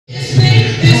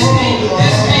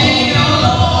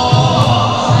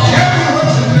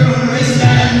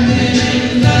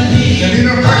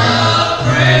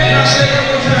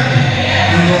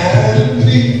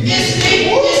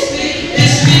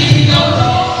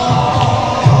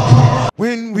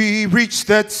When we reach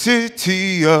that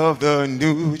city of the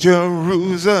New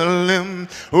Jerusalem,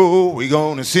 oh, we're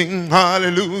gonna sing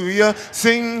hallelujah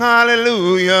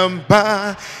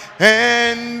by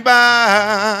and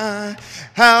by.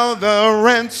 How the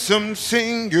ransomed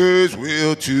singers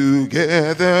will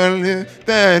together lift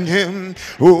that hymn.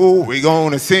 Oh, we're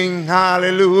gonna sing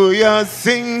hallelujah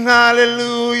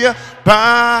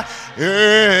by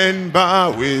and by.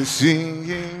 We're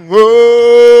singing,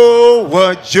 oh,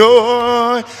 what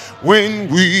joy when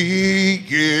we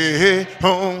get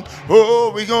home.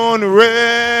 Oh, we're gonna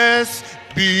rest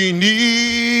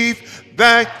beneath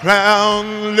that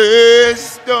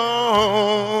cloudless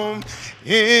dome.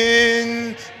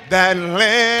 In that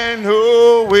land,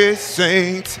 oh, where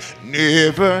saints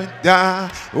never die.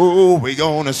 Oh, we're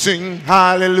gonna sing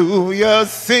hallelujah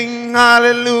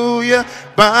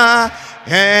by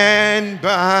and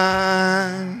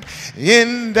by.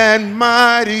 In that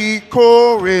mighty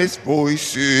chorus,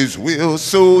 voices will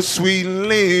so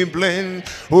sweetly blend.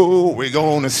 Oh, we're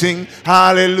gonna sing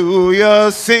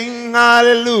hallelujah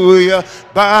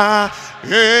by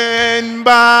and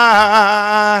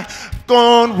by.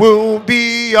 Gone will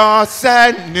be our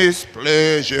sadness,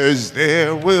 pleasures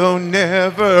there will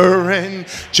never end.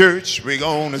 Church, we're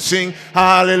gonna sing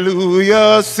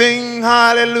hallelujah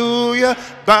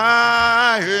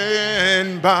by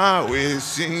and by. We're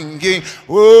singing,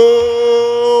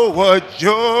 oh, what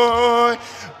joy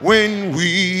when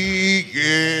we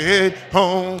get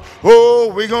home.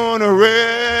 Oh, we're gonna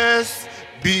rest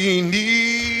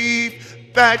beneath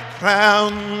that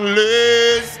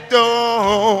cloudless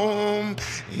dome.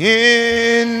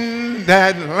 In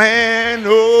that land,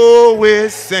 oh, where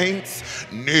saints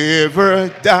never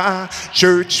die.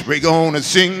 Church, we're gonna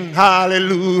sing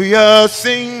hallelujah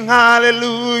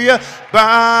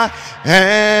by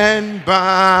and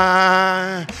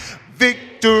by.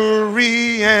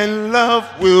 Victory and love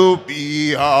will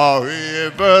be our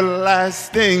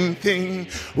everlasting thing.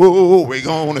 Oh, we're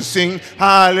gonna sing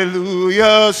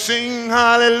hallelujah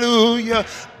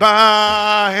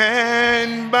by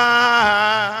and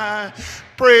by.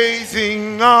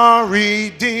 Praising our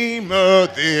Redeemer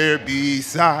there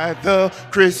beside the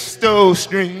crystal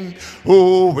stream.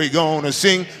 Oh, we're gonna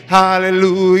sing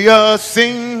hallelujah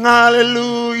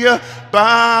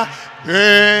by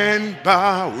and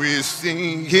by. We're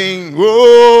singing,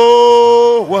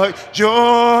 oh, what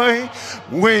joy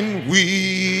when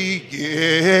we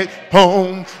get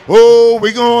home. Oh,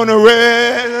 we're gonna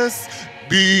rest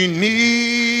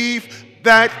beneath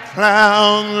that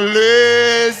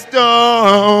cloudless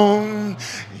dome.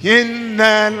 In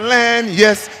that land,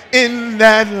 yes, in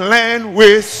that land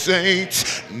where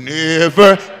saints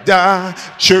never die.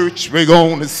 Church, we're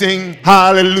gonna sing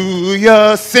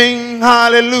hallelujah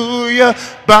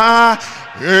by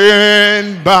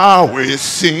and by. We're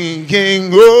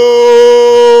singing,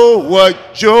 oh,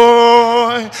 what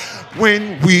joy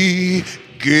when we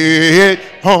get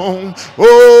home.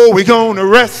 Oh, we're gonna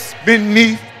rest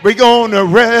beneath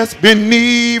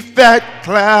that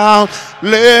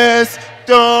cloudless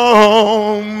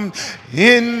dome.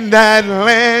 In that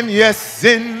land, yes,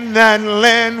 in that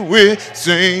land where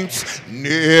saints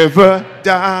never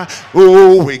die.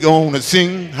 Oh, we're gonna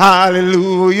sing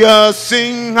hallelujah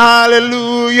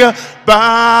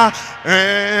by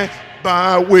and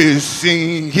by. We're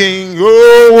singing,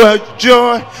 oh,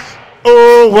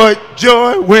 what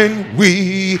joy when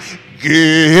we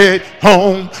get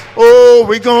home. Oh,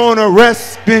 we're gonna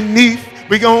rest beneath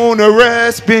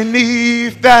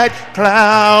that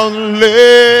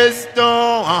cloudless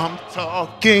dome. I'm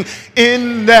talking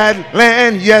in that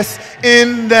land, yes,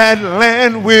 in that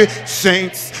land where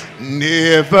saints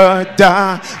never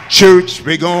die. Church,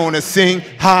 we're gonna sing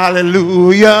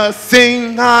hallelujah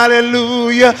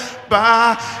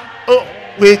by, oh,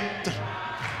 with,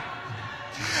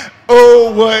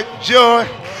 oh, what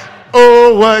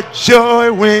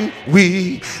joy when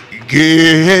we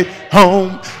get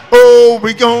home. Oh,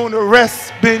 we're gonna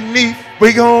rest beneath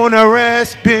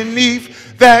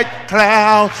that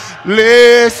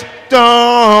cloudless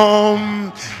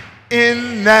dome.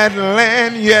 In that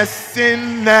land, yes,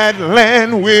 in that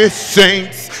land where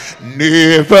saints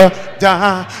never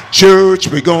die. Church,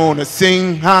 we're gonna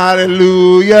sing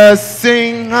hallelujah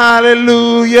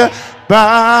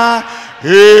by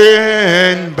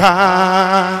and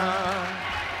by.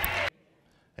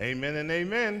 Amen and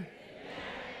amen.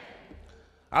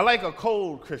 I like a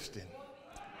cold Christian.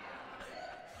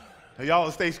 And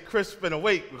y'all stay crisp and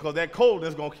awake because that coldness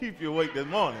is going to keep you awake this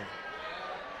morning.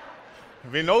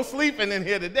 There ain't no sleeping in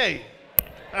here today.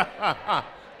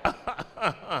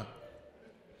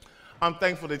 I'm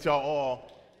thankful that y'all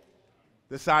all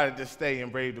decided to stay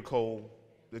and brave the cold,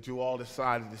 that you all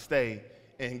decided to stay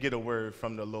and get a word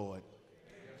from the Lord.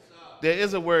 There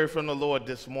is a word from the Lord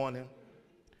this morning.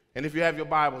 And if you have your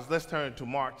Bibles, let's turn to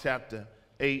Mark chapter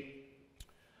 8,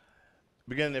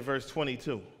 beginning at verse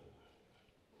 22.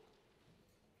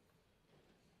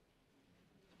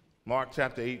 Mark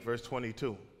chapter 8, verse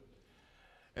 22.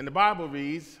 And the Bible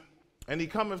reads, "And he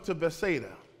cometh to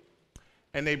Bethsaida,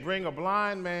 and they bring a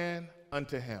blind man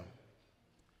unto him,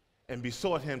 and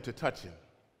besought him to touch him.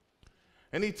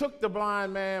 And he took the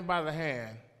blind man by the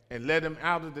hand, and led him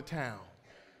out of the town.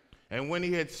 And when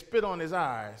he had spit on his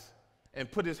eyes, and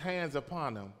put his hands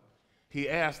upon him, he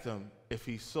asked him if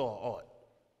he saw aught.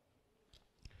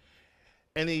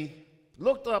 And he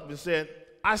looked up and said,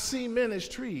 I see men as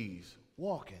trees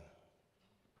walking.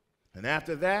 And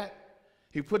after that,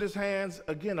 he put his hands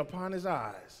again upon his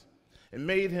eyes and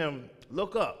made him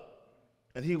look up,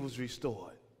 and he was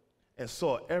restored and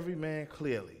saw every man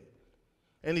clearly.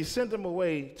 And he sent him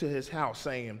away to his house,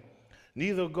 saying,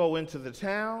 neither go into the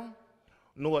town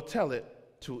nor tell it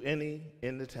to any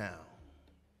in the town.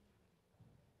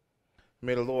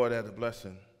 May the Lord add a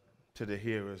blessing to the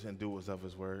hearers and doers of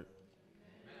his word.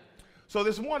 Amen. So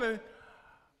this morning,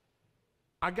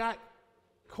 I got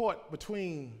caught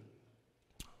between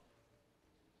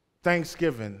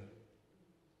Thanksgiving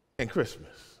and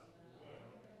Christmas.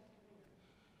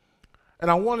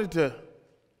 And I wanted to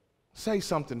say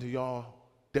something to y'all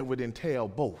that would entail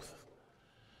both.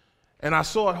 And I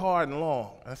saw it hard and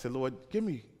long. And I said, Lord, give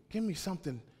me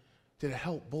something that'll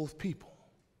help both people.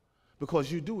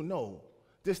 Because you do know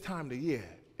this time of the year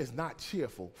is not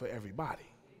cheerful for everybody.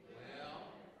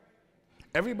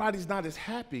 Everybody's not as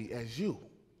happy as you.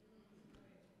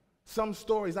 Some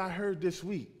stories I heard this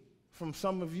week from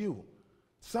some of you,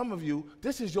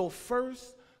 this is your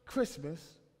first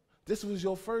Christmas, this was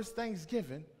your first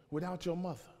Thanksgiving without your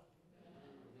mother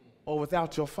or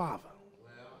without your father.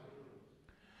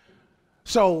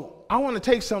 So I want to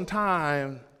take some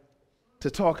time to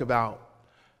talk about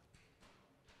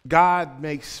God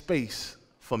makes space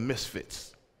for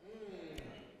misfits.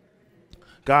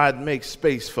 God makes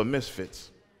space for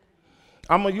misfits.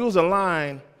 I'm going to use a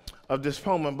line of this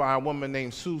poem by a woman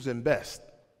named Susan Best.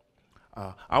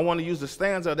 I want to use the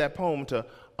stanza of that poem to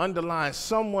underline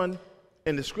someone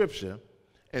in the scripture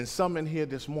and some in here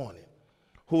this morning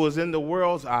who is in the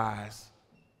world's eyes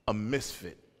a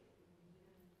misfit.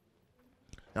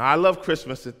 Now, I love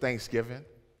Christmas and Thanksgiving.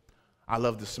 I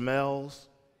love the smells.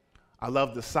 I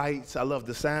love the sights. I love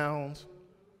the sounds.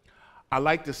 I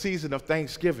like the season of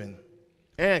Thanksgiving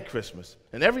and Christmas.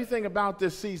 And everything about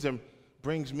this season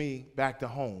brings me back to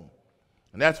home.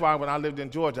 And that's why when I lived in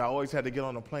Georgia, I always had to get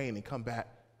on a plane and come back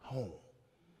home.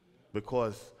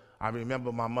 Because I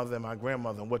remember my mother and my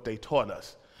grandmother and what they taught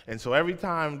us. And so every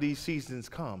time these seasons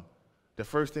come, the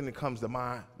first thing that comes to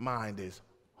my mind is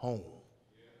home.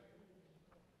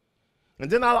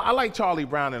 And then I like Charlie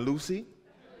Brown and Lucy.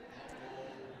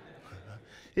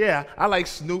 Yeah, I like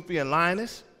Snoopy and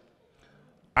Linus.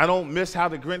 I don't miss How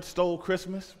the Grinch Stole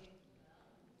Christmas.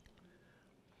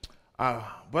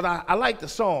 But I like the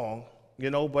song,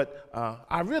 but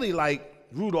I really like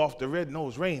Rudolph the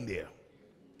Red-Nosed Reindeer.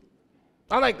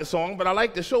 I like the song, but I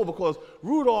like the show because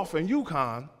Rudolph and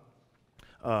Yukon,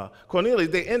 Cornelius,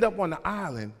 they end up on the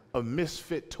island of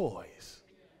misfit toys.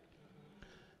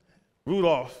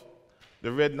 Rudolph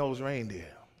the Red-Nosed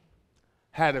Reindeer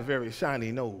had a very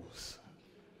shiny nose.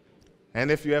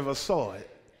 And if you ever saw it,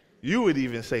 you would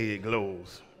even say it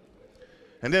glows.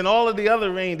 And then all of the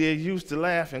other reindeer used to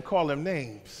laugh and call him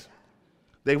names.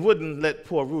 They wouldn't let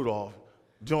poor Rudolph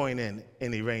join in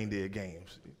any reindeer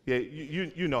games. Yeah,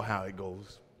 you know how it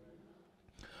goes.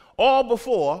 All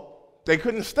before they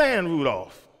couldn't stand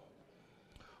Rudolph.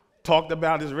 Talked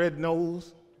about his red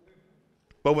nose.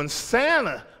 But when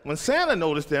Santa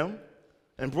noticed him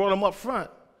and brought him up front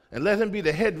and let him be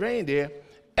the head reindeer,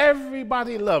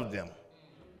 everybody loved him.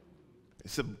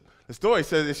 The story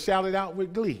says it shouted out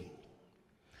with glee.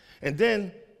 And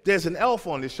then there's an elf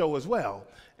on the show as well.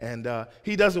 And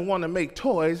he doesn't want to make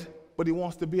toys, but he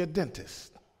wants to be a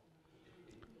dentist.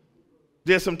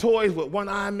 There's some toys with one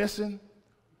eye missing,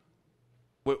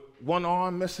 with one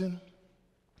arm missing.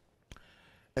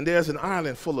 And there's an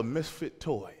island full of misfit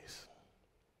toys.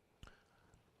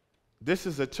 This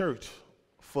is a church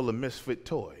full of misfit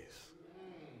toys.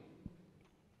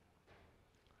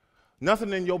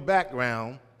 Nothing in your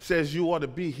background says you ought to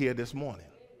be here this morning.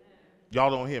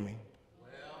 Y'all don't hear me.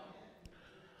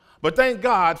 But thank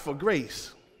God for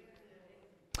grace.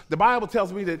 The Bible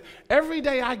tells me that every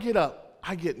day I get up,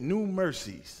 I get new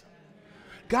mercies.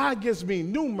 God gives me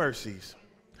new mercies.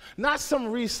 Not some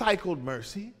recycled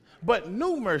mercy, but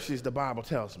new mercies, the Bible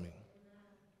tells me.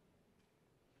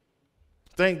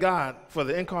 Thank God for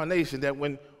the incarnation, that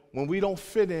when we don't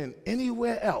fit in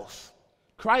anywhere else,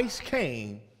 Christ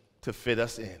came to fit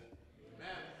us in. Amen.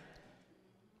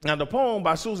 Now, the poem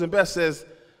by Susan Best says,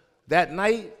 that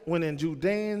night when in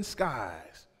Judean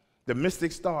skies the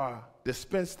mystic star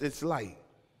dispensed its light,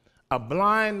 a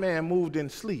blind man moved in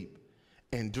sleep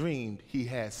and dreamed he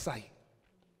had sight.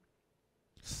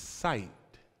 Sight,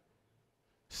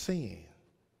 seeing.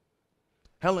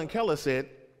 Helen Keller said,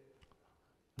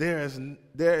 there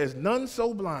is none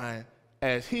so blind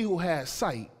as he who has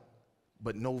sight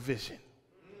but no vision.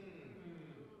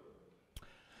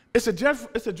 It's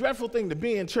a dreadful thing to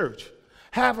be in church,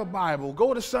 have a Bible,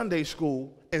 go to Sunday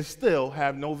school, and still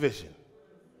have no vision.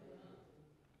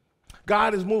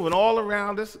 God is moving all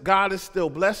around us. God is still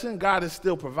blessing. God is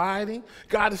still providing.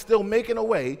 God is still making a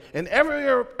way. And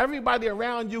everybody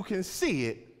around you can see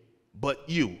it, but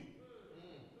you.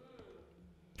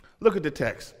 Look at the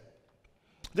text.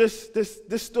 This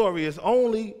story is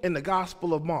only in the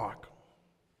Gospel of Mark.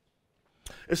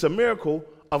 It's a miracle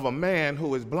of a man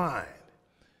who is blind.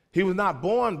 He was not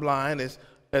born blind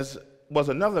as was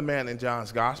another man in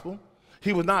John's Gospel.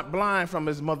 He was not blind from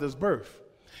his mother's birth.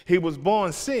 He was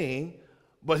born seeing,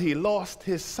 but he lost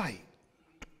his sight.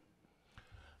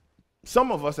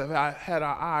 Some of us have had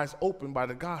our eyes opened by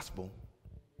the gospel,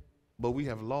 but we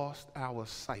have lost our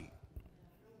sight.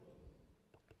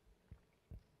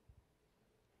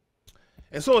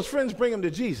 And so his friends bring him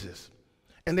to Jesus,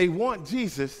 and they want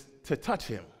Jesus to touch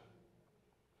him.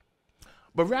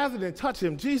 But rather than touch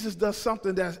him, Jesus does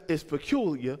something that is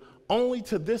peculiar only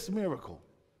to this miracle.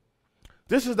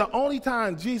 This is the only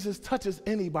time Jesus touches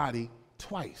anybody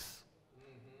twice.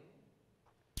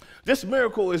 This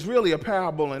miracle is really a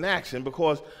parable in action,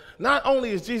 because not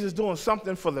only is Jesus doing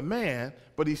something for the man,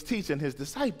 but he's teaching his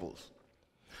disciples.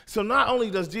 So not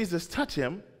only does Jesus touch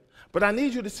him, but I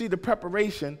need you to see the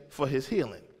preparation for his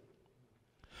healing.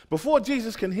 Before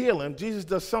Jesus can heal him, Jesus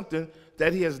does something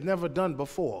that he has never done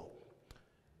before.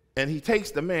 And he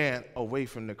takes the man away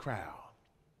from the crowd.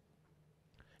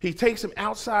 He takes him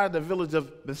outside the village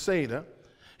of Bethsaida.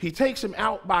 He takes him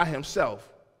out by himself,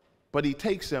 but he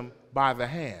takes him by the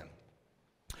hand.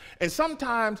 And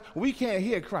sometimes we can't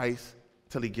hear Christ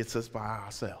till he gets us by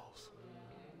ourselves.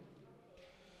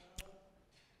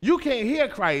 You can't hear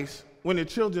Christ when the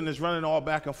children is running all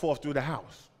back and forth through the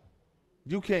house.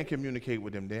 You can't communicate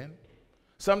with him then.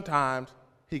 Sometimes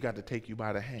he got to take you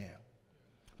by the hand.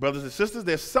 Brothers and sisters,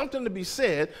 there's something to be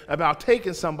said about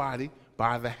taking somebody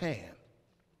by the hand.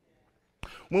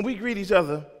 When we greet each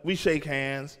other, we shake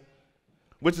hands,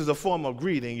 which is a form of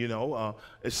greeting,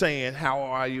 it's saying, how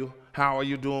are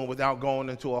you doing, without going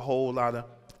into a whole lot of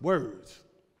words.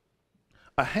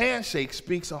 A handshake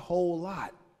speaks a whole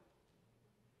lot.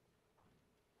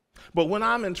 But when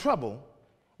I'm in trouble,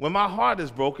 when my heart is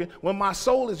broken, when my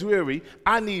soul is weary,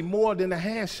 I need more than a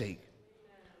handshake.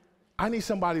 I need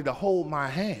somebody to hold my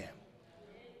hand.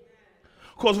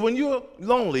 Because when you're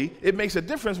lonely, it makes a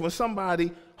difference when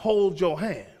somebody holds your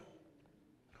hand.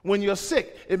 When you're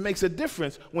sick, it makes a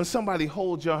difference when somebody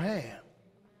holds your hand.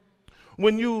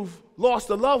 When you've lost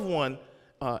a loved one,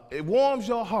 it warms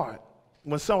your heart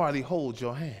when somebody holds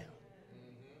your hand.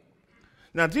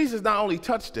 Now, Jesus not only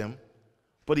touched him,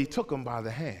 but he took him by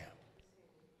the hand.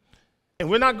 And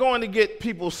we're not going to get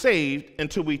people saved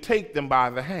until we take them by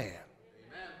the hand.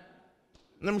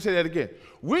 Let me say that again.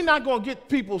 We're not going to get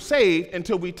people saved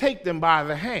until we take them by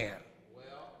the hand.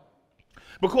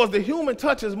 Because the human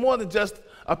touch is more than just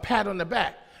a pat on the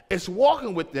back. It's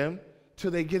walking with them till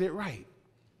they get it right.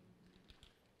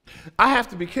 I have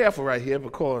to be careful right here,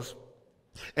 because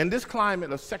in this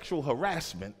climate of sexual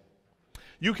harassment,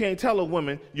 you can't tell a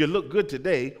woman you look good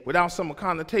today without some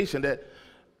connotation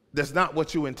that's not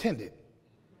what you intended.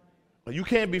 You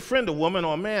can't befriend a woman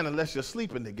or a man unless you're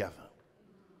sleeping together.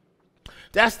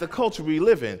 That's the culture we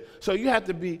live in. So you have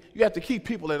to keep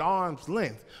people at arm's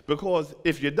length, because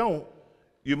if you don't,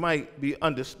 you might be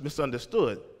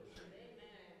misunderstood.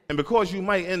 And because you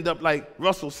might end up like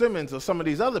Russell Simmons or some of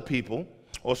these other people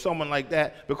or someone like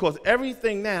that, because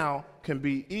everything now can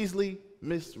be easily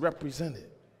misrepresented.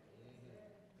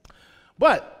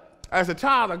 But as a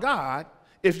child of God,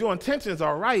 if your intentions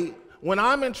are right, when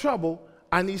I'm in trouble,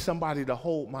 I need somebody to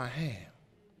hold my hand.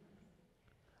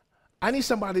 I need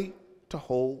somebody to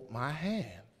hold my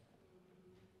hand.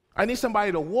 I need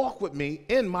somebody to walk with me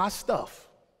in my stuff.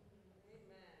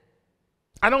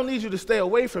 I don't need you to stay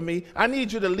away from me. I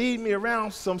need you to lead me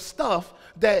around some stuff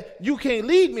that you can't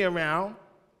lead me around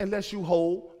unless you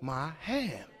hold my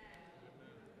hand.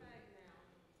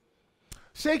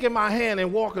 Shaking my hand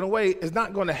and walking away is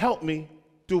not going to help me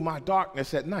through my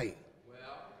darkness at night.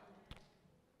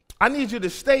 I need you to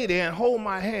stay there and hold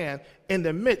my hand in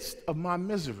the midst of my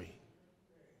misery.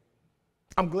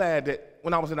 I'm glad that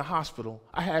when I was in the hospital,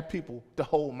 I had people to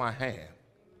hold my hand.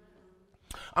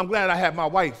 I'm glad I had my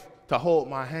wife to hold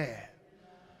my hand.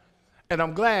 And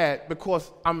I'm glad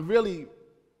because I'm really,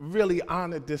 really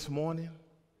honored this morning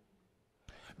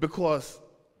because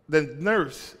the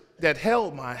nurse that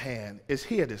held my hand is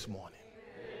here this morning.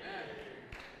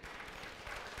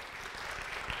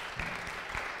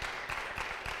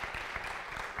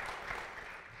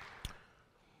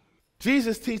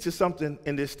 Jesus teaches something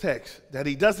in this text that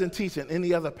he doesn't teach in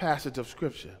any other passage of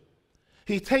Scripture.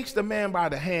 He takes the man by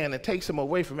the hand and takes him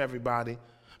away from everybody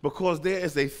because there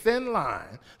is a thin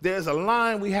line. There's a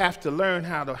line we have to learn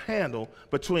how to handle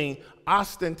between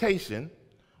ostentation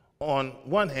on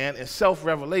one hand and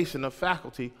self-revelation of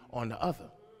faculty on the other.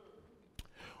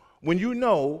 When you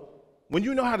know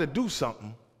how to do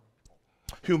something,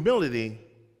 humility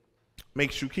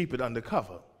makes you keep it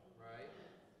undercover.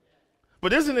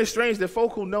 But isn't it strange that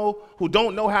folk who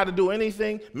don't know how to do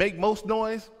anything make most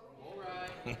noise?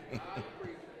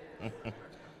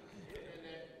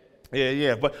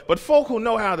 Yeah. But folk who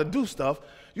know how to do stuff,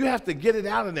 you have to get it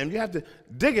out of them. You have to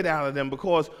dig it out of them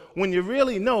because when you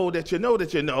really know that you know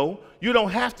that you know, you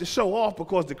don't have to show off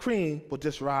because the cream will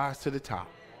just rise to the top.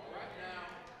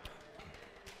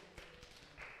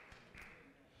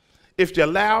 If you're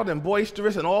loud and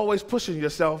boisterous and always pushing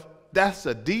yourself, that's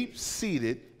a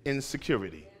deep-seated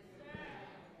insecurity.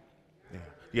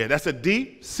 Yeah, that's a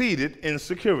deep-seated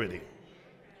insecurity.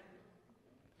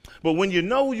 But when you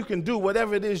know you can do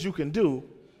whatever it is you can do,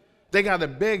 they got to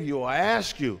beg you or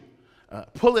ask you,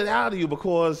 pull it out of you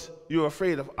because you're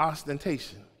afraid of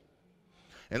ostentation.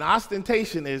 And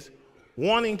ostentation is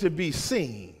wanting to be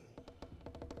seen,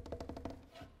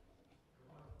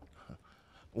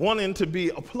 wanting to be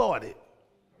applauded,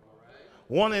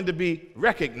 wanting to be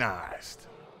recognized.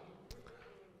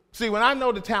 See, when I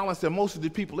know the talents that most of the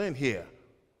people in here,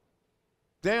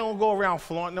 they don't go around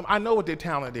flaunting them. I know what their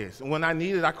talent is. And when I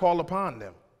need it, I call upon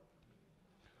them.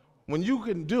 When you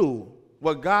can do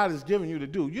what God has given you to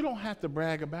do, you don't have to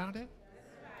brag about it.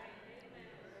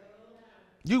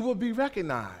 You will be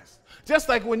recognized. Just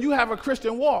like when you have a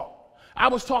Christian walk. I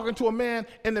was talking to a man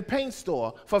in the paint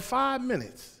store for 5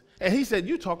 minutes, and he said,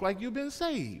 "You talk like you've been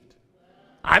saved."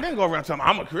 I didn't go around telling him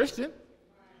I'm a Christian.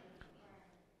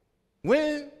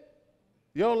 When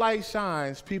your light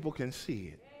shines, people can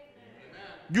see it.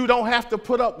 You don't have to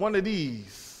put up one of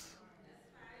these.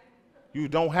 You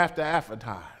don't have to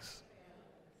advertise.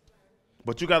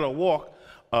 But you got to walk,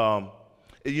 and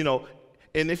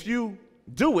if you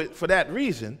do it for that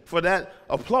reason, for that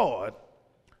applaud,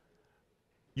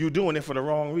 you're doing it for the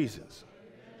wrong reasons.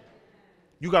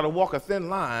 You got to walk a thin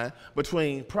line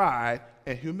between pride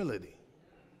and humility.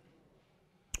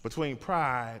 Between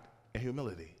pride and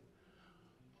humility.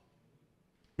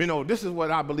 This is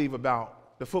what I believe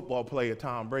about the football player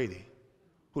Tom Brady,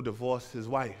 who divorced his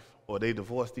wife, or they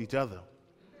divorced each other.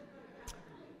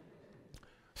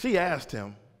 She asked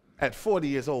him at 40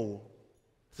 years old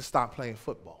to stop playing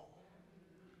football.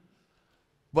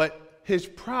 But his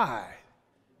pride,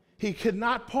 he could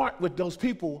not part with those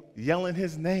people yelling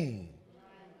his name,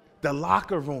 the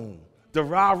locker room, the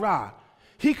rah-rah.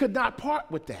 He could not part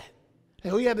with that.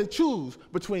 And he had to choose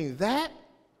between that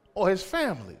or his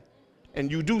family.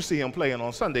 And you do see him playing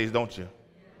on Sundays, don't you?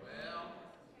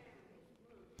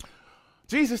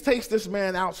 Jesus takes this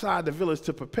man outside the village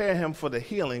to prepare him for the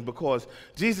healing because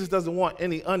Jesus doesn't want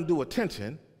any undue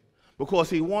attention because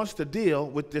he wants to deal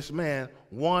with this man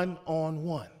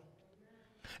one-on-one.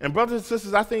 And brothers and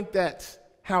sisters, I think that's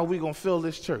how we're going to fill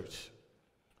this church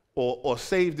or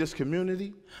save this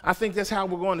community. I think that's how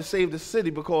we're going to save the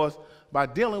city because by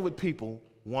dealing with people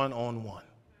one-on-one.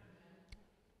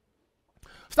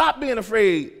 Stop being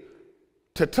afraid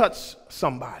to touch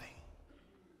somebody.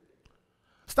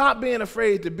 Stop being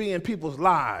afraid to be in people's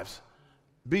lives,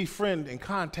 befriend and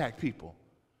contact people.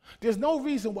 There's no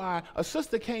reason why a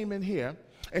sister came in here,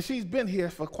 and she's been here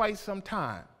for quite some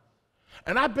time.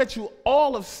 And I bet you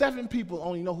all of 7 people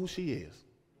only know who she is.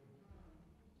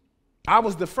 I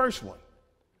was the first one.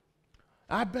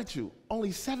 I bet you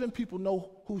only 7 people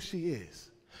know who she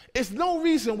is. It's no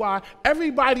reason why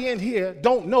everybody in here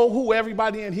don't know who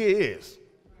everybody in here is.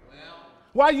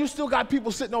 Why you still got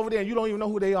people sitting over there and you don't even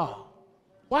know who they are?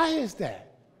 Why is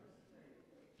that?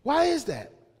 Why is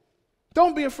that?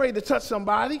 Don't be afraid to touch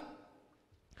somebody.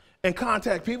 and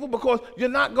contact people, because you're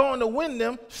not going to win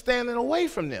them standing away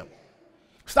from them.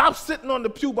 Stop sitting on the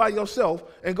pew by yourself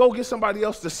and go get somebody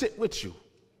else to sit with you.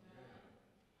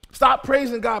 Stop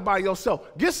praising God by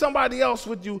yourself. Get somebody else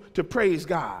with you to praise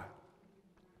God.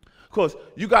 Because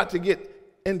you got to get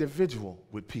individual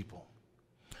with people.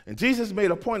 And Jesus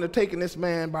made a point of taking this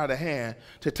man by the hand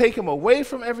to take him away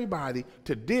from everybody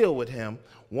to deal with him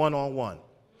one-on-one.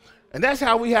 And that's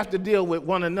how we have to deal with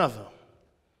one another.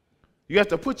 You have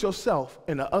to put yourself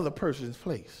in the other person's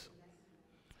place.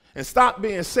 And stop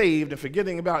being saved and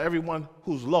forgetting about everyone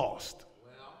who's lost.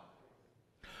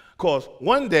 Because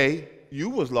one day you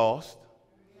was lost.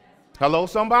 Hello,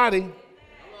 somebody.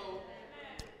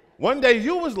 One day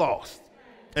you was lost.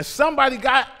 And somebody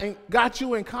got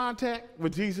you in contact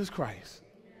with Jesus Christ.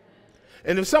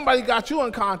 And if somebody got you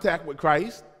in contact with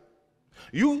Christ,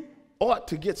 you ought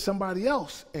to get somebody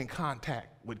else in contact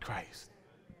with Christ.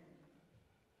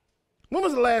 When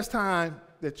was the last time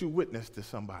that you witnessed to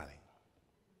somebody?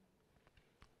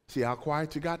 See how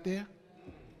quiet you got there?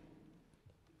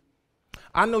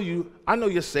 I know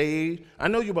you're saved. I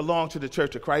know you belong to the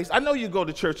Church of Christ. I know you go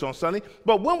to church on Sunday.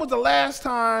 But when was the last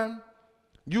time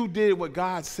you did what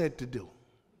God said to do?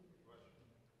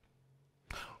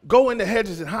 Go into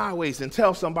hedges and highways and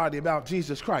tell somebody about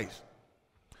Jesus Christ.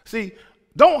 See,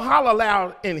 don't holler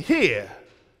loud in here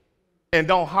and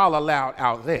don't holler loud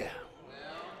out there.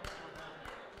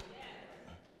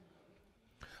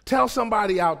 Tell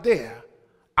somebody out there,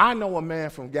 I know a man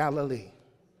from Galilee.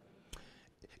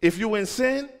 If you in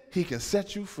sin, he can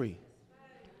set you free.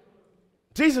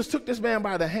 Jesus took this man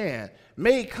by the hand,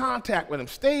 made contact with him,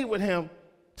 stayed with him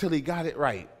till he got it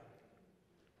right.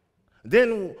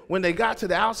 Then when they got to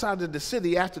the outside of the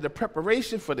city after the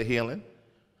preparation for the healing,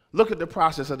 look at the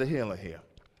process of the healing here.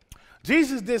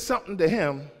 Jesus did something to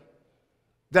him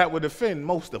that would offend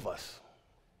most of us.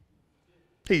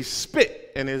 He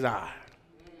spit in his eye.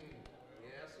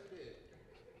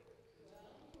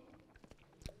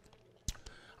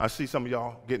 I see some of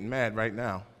y'all getting mad right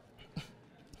now.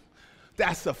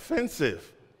 That's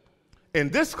offensive. In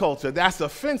this culture, that's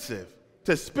offensive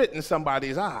to spit in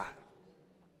somebody's eye.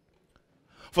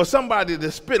 For somebody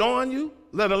to spit on you,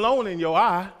 let alone in your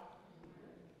eye,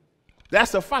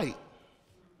 that's a fight.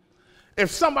 If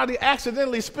somebody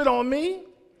accidentally spit on me,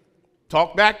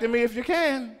 talk back to me if you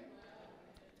can.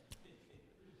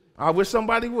 I wish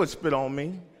somebody would spit on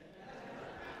me.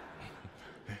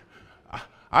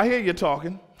 I hear you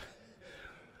talking.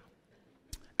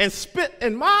 And spit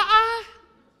in my eye?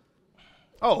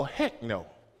 Oh, heck no.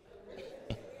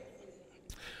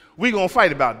 We're going to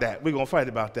fight about that. We're going to fight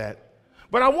about that.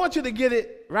 But I want you to get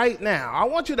it right now. I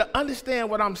want you to understand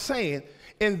what I'm saying.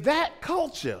 In that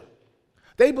culture,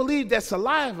 they believed that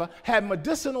saliva had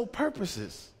medicinal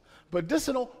purposes,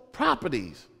 medicinal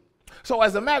properties. So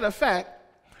as a matter of fact,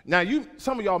 now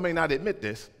some of y'all may not admit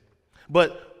this,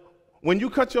 but when you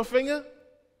cut your finger,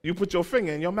 you put your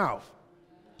finger in your mouth.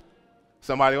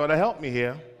 Somebody ought to help me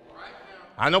here.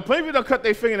 I know plenty of people that cut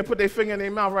their finger and put their finger in their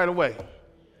mouth right away.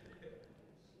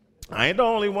 I ain't the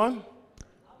only one.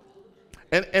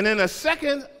 And in a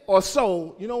second or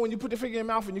so, you know when you put your finger in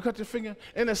your mouth and you cut your finger,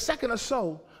 in a second or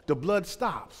so, the blood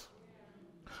stops.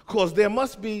 Because there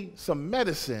must be some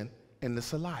medicine in the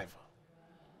saliva.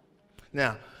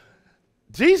 Now,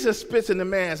 Jesus spits in the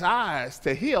man's eyes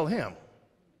to heal him.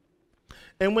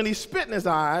 And when he spit in his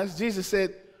eyes, Jesus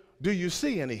said, "Do you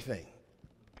see anything?"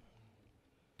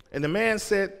 And the man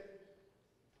said,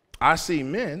 "I see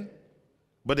men,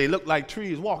 but they look like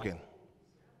trees walking."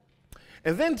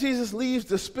 And then Jesus leaves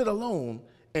the spit alone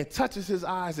and touches his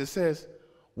eyes and says,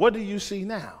 "What do you see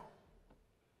now?"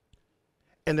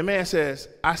 And the man says,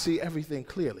 "I see everything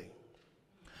clearly."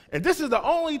 And this is the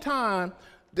only time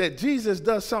that Jesus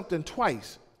does something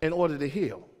twice in order to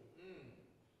heal.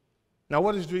 Now,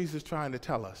 what is Jesus trying to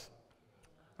tell us?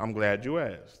 I'm glad you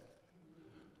asked.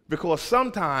 Because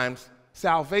sometimes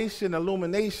salvation,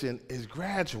 illumination is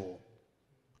gradual.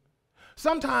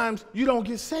 Sometimes you don't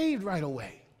get saved right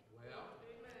away.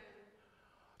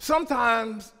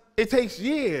 Sometimes it takes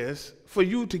years for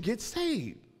you to get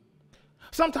saved.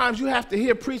 Sometimes you have to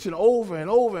hear preaching over and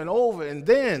over and over, and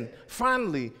then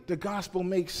finally the gospel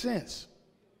makes sense.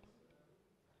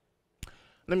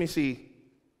 Let me see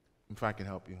if I can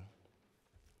help you.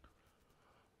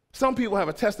 Some people have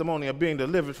a testimony of being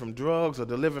delivered from drugs, or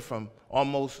delivered from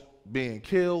almost being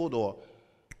killed, or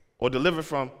delivered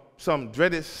from some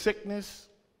dreaded sickness,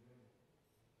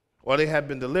 or they have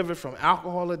been delivered from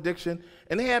alcohol addiction,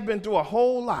 and they have been through a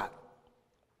whole lot.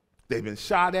 They've been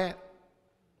shot at,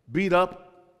 beat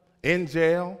up, in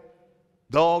jail,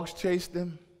 dogs chased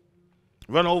them,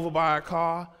 run over by a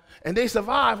car, and they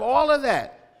survive all of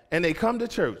that. and they come to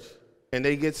church and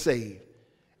they get saved.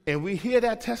 And we hear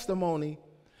that testimony,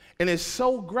 and it's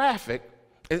so graphic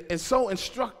and so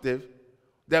instructive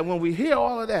that when we hear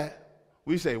all of that,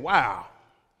 we say, wow,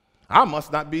 I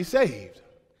must not be saved.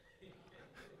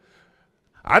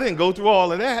 I didn't go through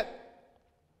all of that.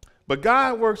 But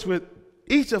God works with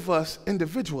each of us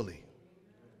individually.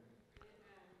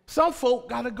 Some folk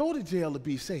got to go to jail to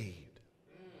be saved.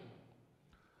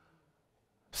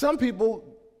 Some people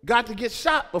got to get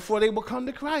shot before they will come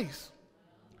to Christ.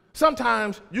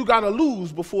 Sometimes you got to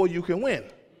lose before you can win.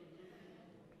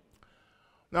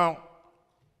 Now,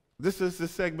 this is the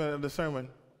segment of the sermon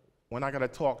when I got to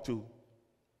talk to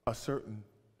a certain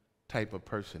type of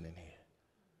person in here.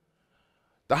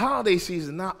 The holiday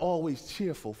season is not always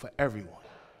cheerful for everyone.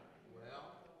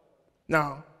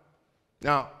 Now,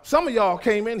 some of y'all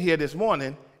came in here this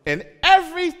morning and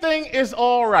everything is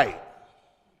all right.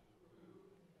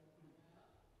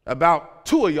 About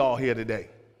 2 of y'all here today.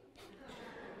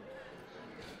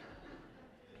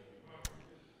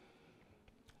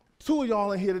 Two of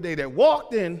y'all in here today that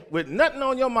walked in with nothing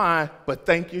on your mind but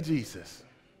thank you, Jesus.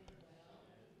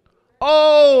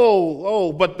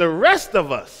 But the rest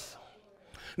of us,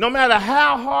 no matter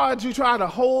how hard you try to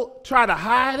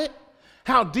hide it,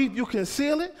 how deep you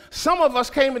conceal it, some of us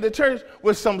came into church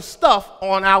with some stuff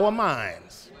on our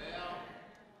minds.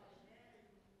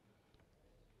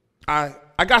 I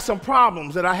got some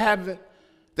problems that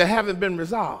haven't been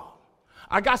resolved.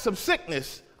 I got some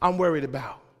sickness I'm worried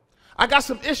about. I got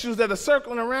some issues that are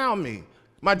circling around me.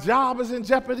 My job is in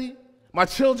jeopardy. My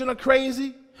children are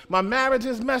crazy. My marriage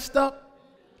is messed up.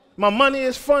 My money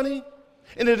is funny.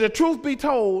 And if the truth be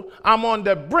told, I'm on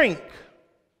the brink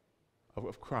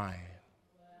of crying.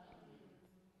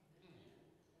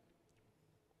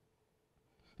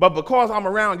 But because I'm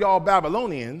around y'all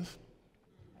Babylonians,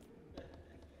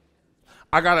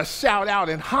 I got to shout out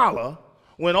and holler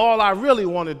when all I really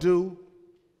want to do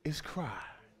is cry.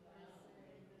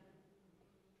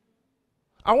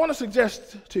 I want to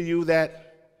suggest to you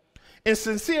that in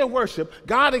sincere worship,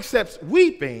 God accepts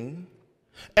weeping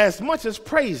as much as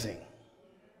praising.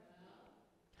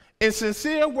 In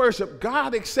sincere worship,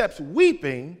 God accepts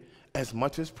weeping as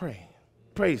much as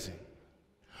praising.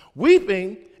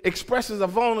 Weeping expresses a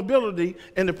vulnerability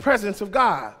in the presence of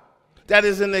God. That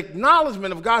is an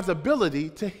acknowledgement of God's ability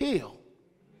to heal.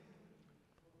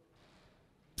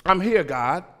 I'm here,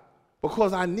 God,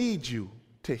 because I need you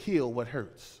to heal what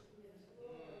hurts.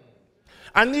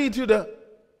 I need you to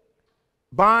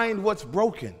bind what's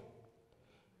broken.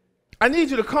 I need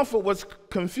you to comfort what's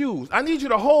confused. I need you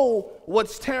to hold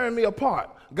what's tearing me apart.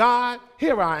 God,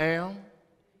 here I am.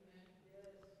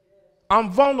 I'm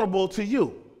vulnerable to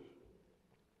you.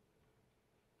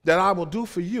 That I will do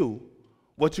for you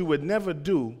what you would never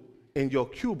do in your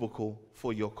cubicle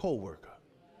for your coworker.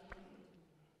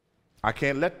 I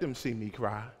can't let them see me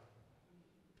cry.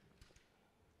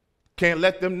 Can't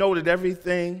let them know that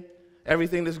everything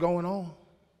that's going on.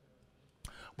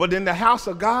 But in the house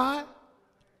of God,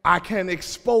 I can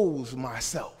expose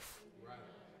myself.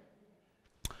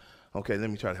 Okay, let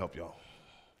me try to help y'all.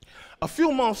 A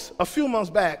few months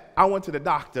back, I went to the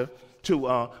doctor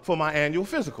for my annual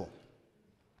physical.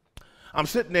 I'm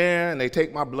sitting there, and they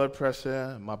take my blood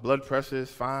pressure. My blood pressure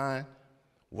is fine.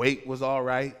 Weight was all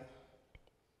right.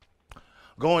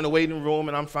 Go in the waiting room,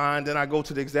 and I'm fine. Then I go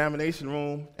to the examination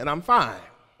room, and I'm fine.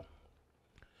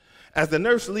 As the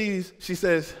nurse leaves, she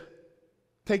says,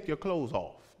 take your clothes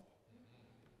off.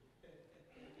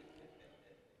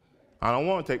 I don't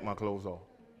want to take my clothes off.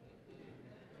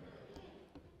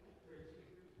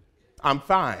 I'm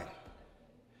fine.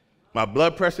 My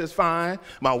blood pressure is fine.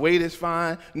 My weight is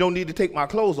fine. No need to take my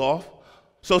clothes off.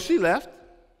 So she left.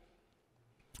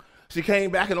 She came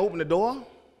back and opened the door,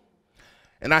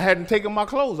 and I hadn't taken my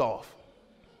clothes off.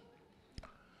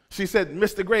 She said,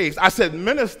 Mr. Graves. I said,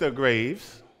 Minister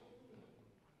Graves,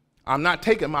 I'm not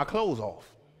taking my clothes off.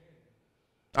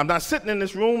 I'm not sitting in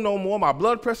this room no more. My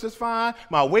blood pressure is fine.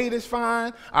 My weight is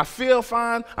fine. I feel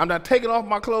fine. I'm not taking off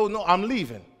my clothes. No, I'm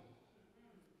leaving.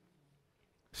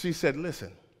 She said,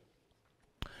 listen,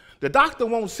 the doctor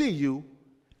won't see you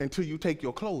until you take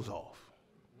your clothes off.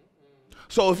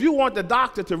 So if you want the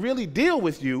doctor to really deal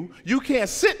with you, you can't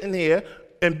sit in here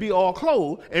and be all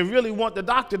clothed and really want the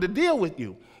doctor to deal with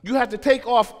you. You have to take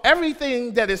off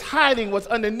everything that is hiding what's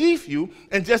underneath you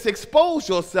and just expose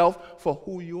yourself for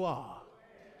who you are.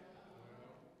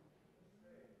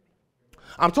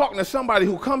 I'm talking to somebody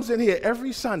who comes in here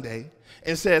every Sunday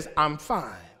and says, I'm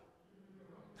fine.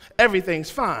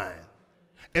 Everything's fine.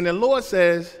 And the Lord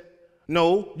says,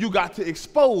 no, you got to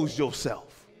expose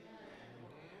yourself.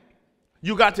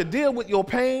 You got to deal with your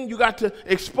pain. You got to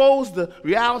expose the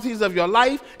realities of your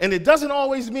life. And it doesn't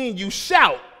always mean you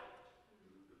shout.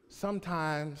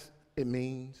 Sometimes it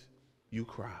means you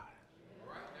cry.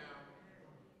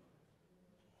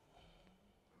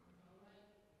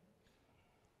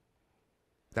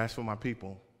 That's for my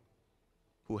people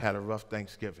who had a rough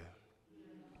Thanksgiving.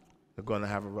 They're going to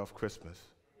have a rough Christmas,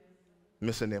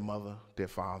 missing their mother, their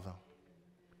father,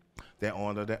 their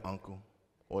aunt or their uncle,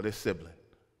 or their sibling.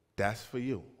 That's for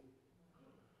you.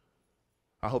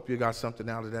 I hope you got something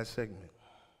out of that segment.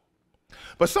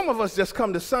 But some of us just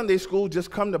come to Sunday school,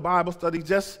 just come to Bible study,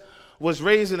 just was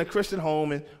raised in a Christian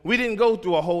home, and we didn't go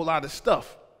through a whole lot of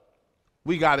stuff.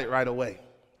 We got it right away.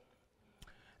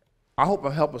 I hope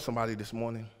I'm helping somebody this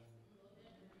morning.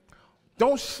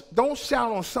 Don't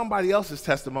shout on somebody else's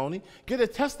testimony. Get a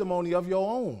testimony of your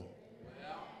own.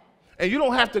 And you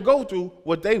don't have to go through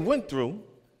what they went through.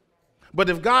 But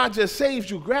if God just saves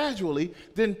you gradually,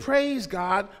 then praise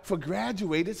God for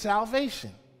graduated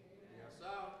salvation.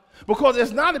 Because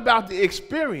it's not about the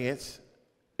experience,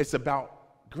 it's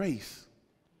about grace.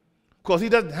 Because he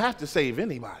doesn't have to save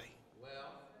anybody.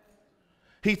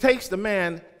 He takes the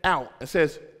man out and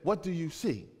says, what do you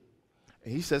see?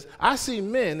 And he says, I see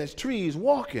men as trees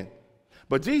walking.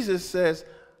 But Jesus says,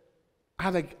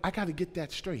 I got to get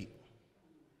that straight.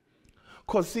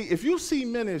 Because, see, if you see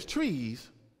men as trees,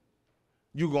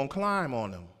 you're going to climb on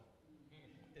them.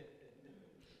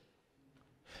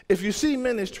 If you see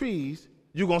men as trees,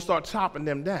 you're going to start chopping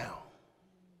them down,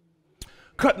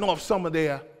 cutting off some of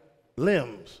their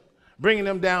limbs, bringing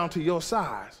them down to your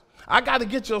size. I got to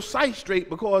get your sight straight,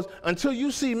 because until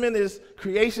you see men as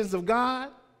creations of God,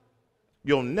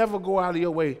 you'll never go out of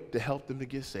your way to help them to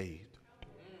get saved.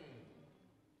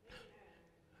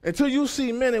 Until you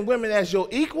see men and women as your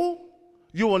equal,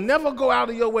 you will never go out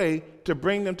of your way to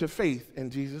bring them to faith in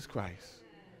Jesus Christ.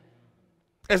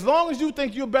 As long as you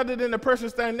think you're better than the person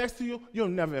standing next to you, you'll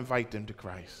never invite them to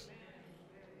Christ.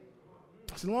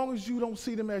 As long as you don't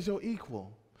see them as your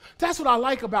equal. That's what I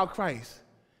like about Christ.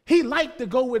 He liked to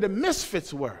go where the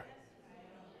misfits were.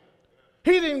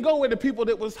 He didn't go where the people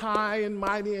that was high and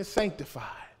mighty and sanctified.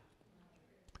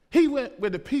 He went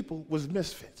where the people was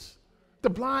misfits. The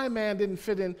blind man didn't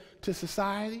fit into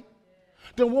society.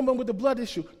 The woman with the blood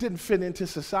issue didn't fit into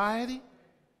society.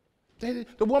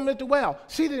 The woman at the well,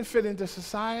 she didn't fit into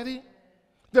society.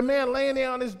 The man laying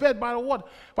there on his bed by the water,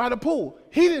 by the pool,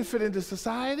 he didn't fit into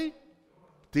society.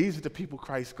 These are the people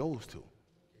Christ goes to.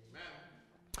 Amen.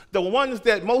 The ones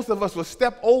that most of us will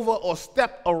step over or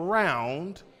step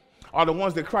around are the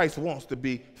ones that Christ wants to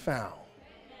be found.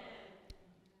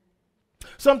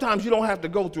 Sometimes you don't have to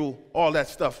go through all that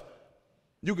stuff.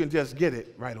 You can just get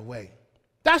it right away.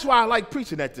 That's why I like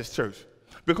preaching at this church,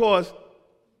 because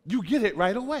you get it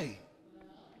right away.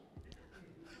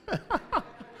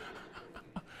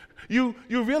 You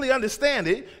really understand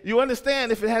it. You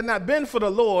understand if it had not been for the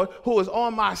Lord who is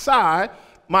on my side,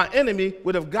 my enemy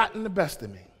would have gotten the best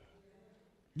of me.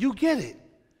 You get it.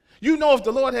 You know, if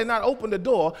the Lord had not opened the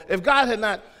door, if God had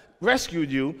not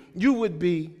rescued you, you would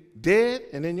be dead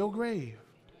and in your grave.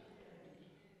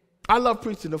 I love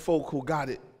preaching to folk who got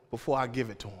it before I give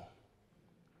it to them.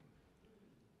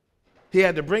 He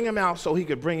had to bring him out so he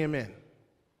could bring him in.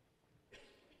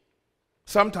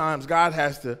 Sometimes God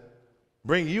has to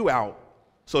bring you out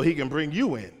so he can bring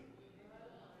you in.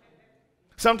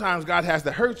 Sometimes God has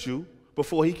to hurt you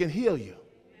before he can heal you.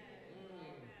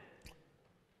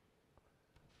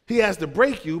 He has to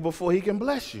break you before he can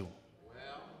bless you.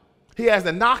 He has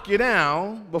to knock you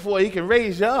down before he can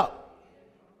raise you up.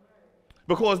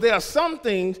 Because there are some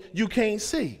things you can't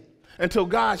see until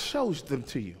God shows them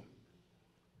to you.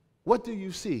 What do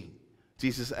you see?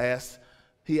 Jesus asked.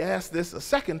 He asked this a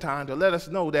second time to let us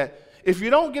know that if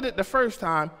you don't get it the first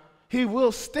time, he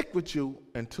will stick with you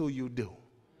until you do.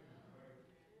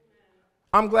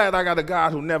 I'm glad I got a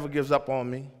God who never gives up on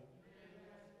me.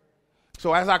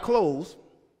 So as I close,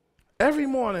 every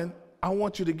morning, I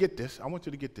want you to get this. I want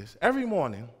you to get this. Every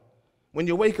morning, when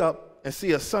you wake up and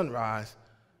see a sunrise,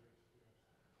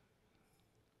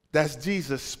 that's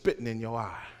Jesus spitting in your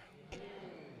eye.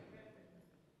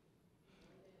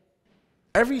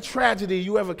 Every tragedy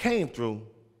you ever came through,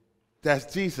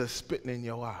 that's Jesus spitting in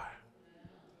your eye.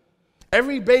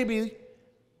 Every baby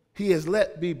he has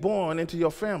let be born into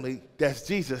your family, that's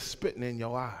Jesus spitting in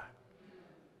your eye.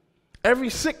 Every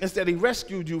sickness that he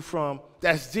rescued you from,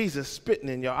 that's Jesus spitting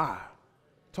in your eye.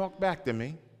 Talk back to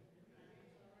me.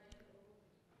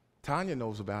 Tanya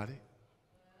knows about it.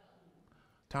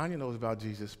 Tanya knows about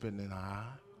Jesus spitting in her eye.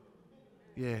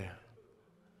 Yeah.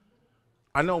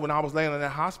 I know when I was laying in that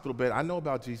hospital bed, I know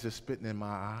about Jesus spitting in my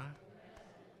eye.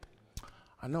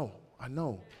 I know. I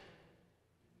know.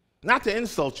 Not to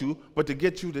insult you, but to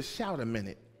get you to shout a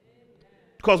minute.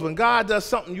 Because when God does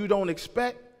something you don't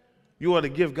expect, you ought to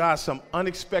give God some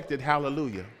unexpected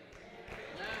hallelujah.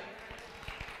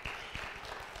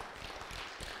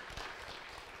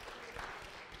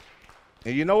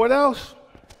 And you know what else?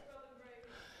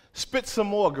 Spit some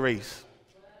more grace,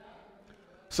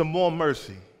 some more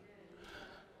mercy,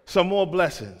 some more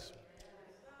blessings.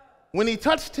 When he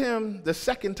touched him the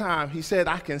second time, he said,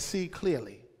 I can see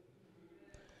clearly.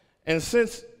 And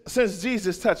since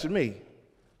Jesus touched me,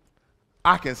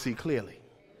 I can see clearly.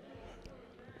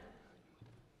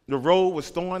 The road was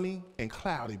thorny and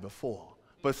cloudy before,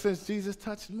 but since Jesus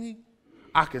touched me,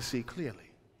 I can see clearly.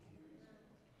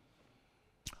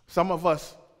 Some of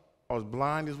us are as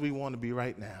blind as we want to be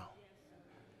right now,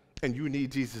 and you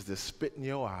need Jesus to spit in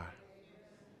your eye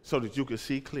so that you can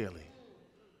see clearly.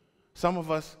 Some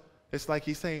of us, it's like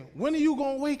he's saying, when are you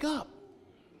going to wake up?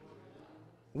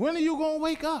 When are you going to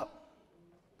wake up?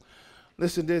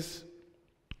 Listen,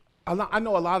 I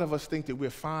know a lot of us think that we're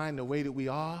fine the way that we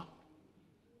are,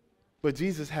 but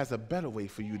Jesus has a better way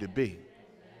for you to be.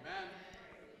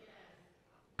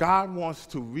 God wants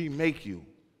to remake you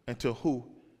into who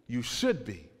you should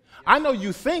be. I know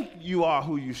you think you are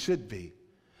who you should be,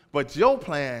 but your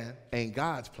plan ain't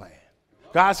God's plan.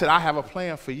 God said, I have a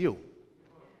plan for you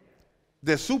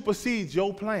that supersedes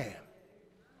your plan.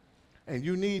 And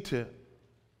you need to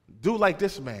do like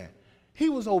this man. He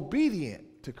was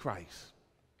obedient to Christ.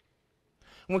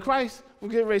 When Christ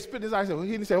was getting ready to spit in his eye,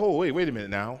 he didn't say, oh, wait a minute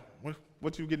now.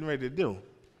 What you getting ready to do?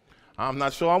 I'm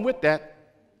not sure I'm with that.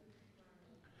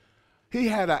 He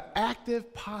had an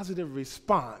active, positive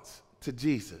response to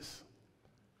Jesus.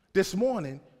 This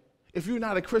morning, if you're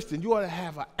not a Christian, you ought to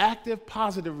have an active,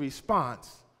 positive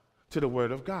response to the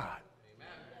Word of God. Amen.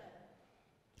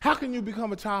 How can you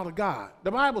become a child of God?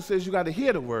 The Bible says you got to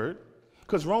hear the Word,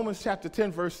 because Romans chapter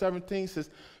 10, verse 17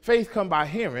 says, faith comes by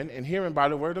hearing, and hearing by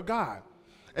the Word of God.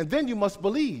 And then you must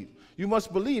believe. You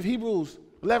must believe. Hebrews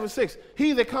 11:6,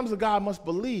 he that comes to God must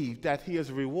believe that he is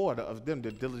a rewarder of them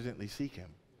that diligently seek him.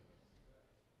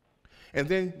 And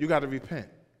then you got to repent.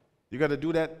 You got to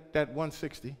do that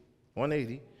 160,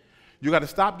 180. You got to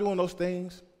stop doing those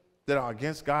things that are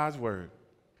against God's word.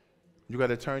 You got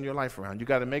to turn your life around. You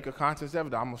got to make a conscious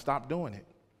effort. I'm going to stop doing it.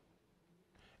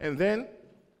 And then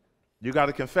you got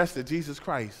to confess that Jesus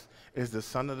Christ is the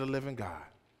Son of the living God.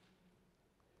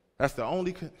 That's the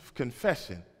only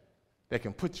confession that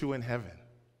can put you in heaven.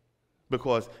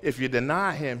 Because if you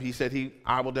deny him, he said,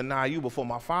 I will deny you before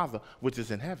my Father, which is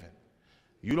in heaven.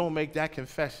 You don't make that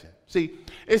confession. See,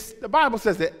 the Bible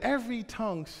says that every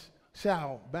tongue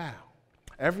shall bow.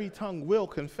 Every tongue will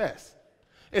confess.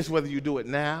 It's whether you do it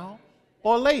now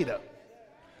or later.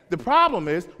 The problem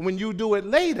is, when you do it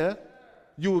later,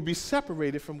 you will be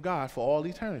separated from God for all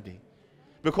eternity.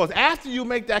 Because after you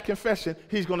make that confession,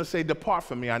 he's going to say, depart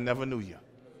from me, I never knew you.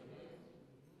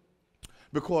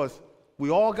 Because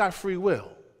we all got free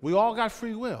will. We all got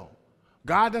free will.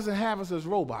 God doesn't have us as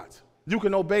robots. You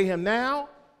can obey him now,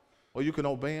 or you can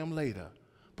obey him later.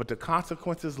 But the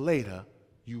consequences later,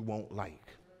 you won't like.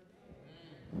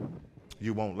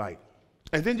 You won't like.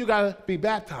 And then you got to be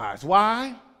baptized.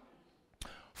 Why?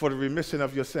 For the remission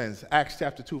of your sins. Acts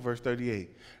chapter 2, verse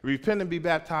 38. Repent and be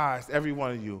baptized, every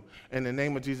one of you, in the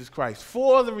name of Jesus Christ,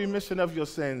 for the remission of your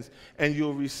sins, and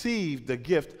you'll receive the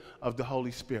gift of the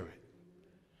Holy Spirit.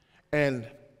 And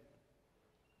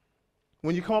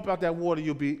when you come up out that water,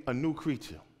 you'll be a new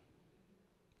creature.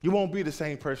 You won't be the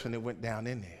same person that went down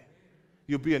in there.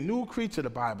 You'll be a new creature, the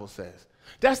Bible says.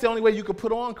 That's the only way you can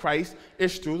put on Christ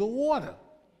is through the water.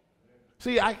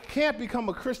 See, I can't become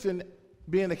a Christian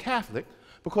being a Catholic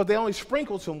because they only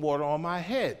sprinkled some water on my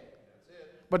head.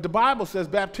 But the Bible says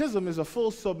baptism is a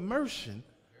full submersion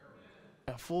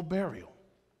and full burial.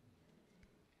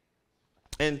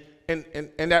 And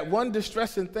that one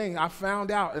distressing thing I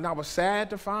found out, and I was sad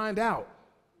to find out,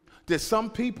 that some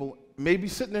people, maybe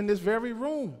sitting in this very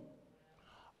room,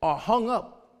 are hung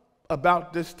up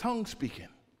about this tongue speaking.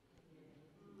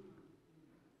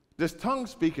 This tongue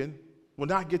speaking will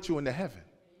not get you into heaven.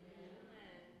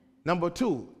 Number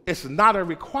two, it's not a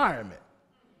requirement.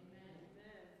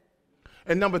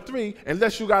 And number three,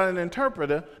 unless you got an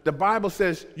interpreter, the Bible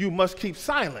says you must keep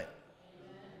silent.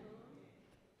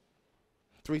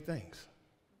 Three things.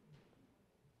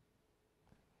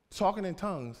 Talking in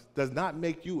tongues does not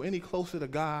make you any closer to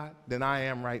God than I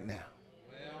am right now.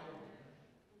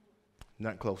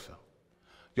 Not closer.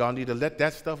 Y'all need to let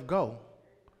that stuff go,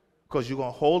 because you're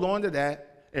going to hold on to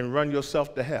that and run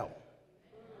yourself to hell.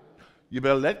 You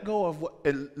better let go of what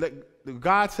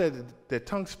God said that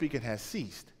tongue speaking has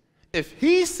ceased. If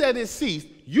he said it ceased,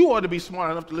 you ought to be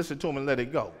smart enough to listen to him and let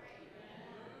it go.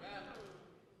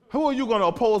 Who are you going to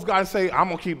oppose God and say, I'm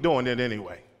going to keep doing it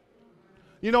anyway?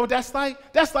 You know what that's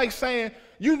like? That's like saying,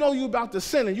 you know you're about to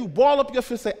sin and you ball up your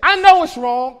fist and say, I know it's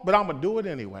wrong, but I'm going to do it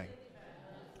anyway.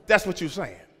 That's what you're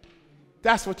saying.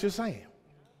 That's what you're saying.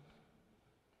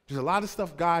 There's a lot of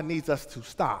stuff God needs us to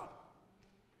stop.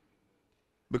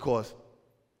 Because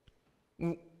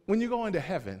when you go into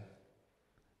heaven,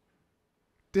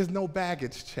 there's no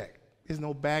baggage check. There's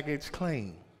no baggage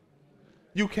claim.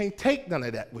 You can't take none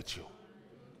of that with you.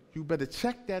 You better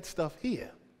check that stuff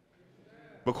here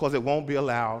because it won't be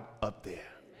allowed up there.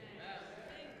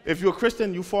 If you're a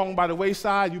Christian, you've fallen by the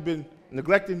wayside, you've been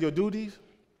neglecting your duties,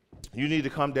 you need to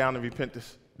come down and repent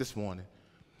this morning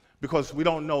because we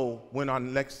don't know when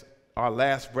our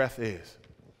last breath is.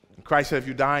 And Christ said, if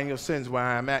you die in your sins where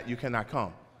I am at, you cannot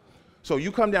come. So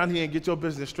you come down here and get your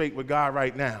business straight with God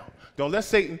right now. Don't let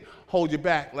Satan hold you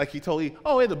back like he told you,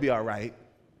 oh, it'll be all right.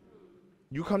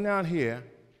 You come down here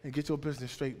and get your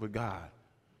business straight with God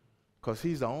because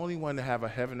he's the only one to have a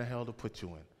heaven and hell to put you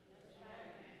in.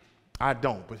 I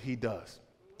don't, but he does.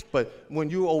 But when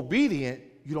you're obedient,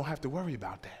 you don't have to worry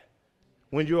about that.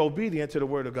 When you're obedient to the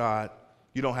word of God,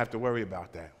 you don't have to worry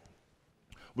about that.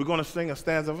 We're going to sing a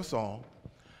stanza of a song,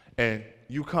 and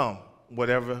you come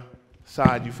whatever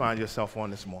side you find yourself on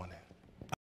this morning.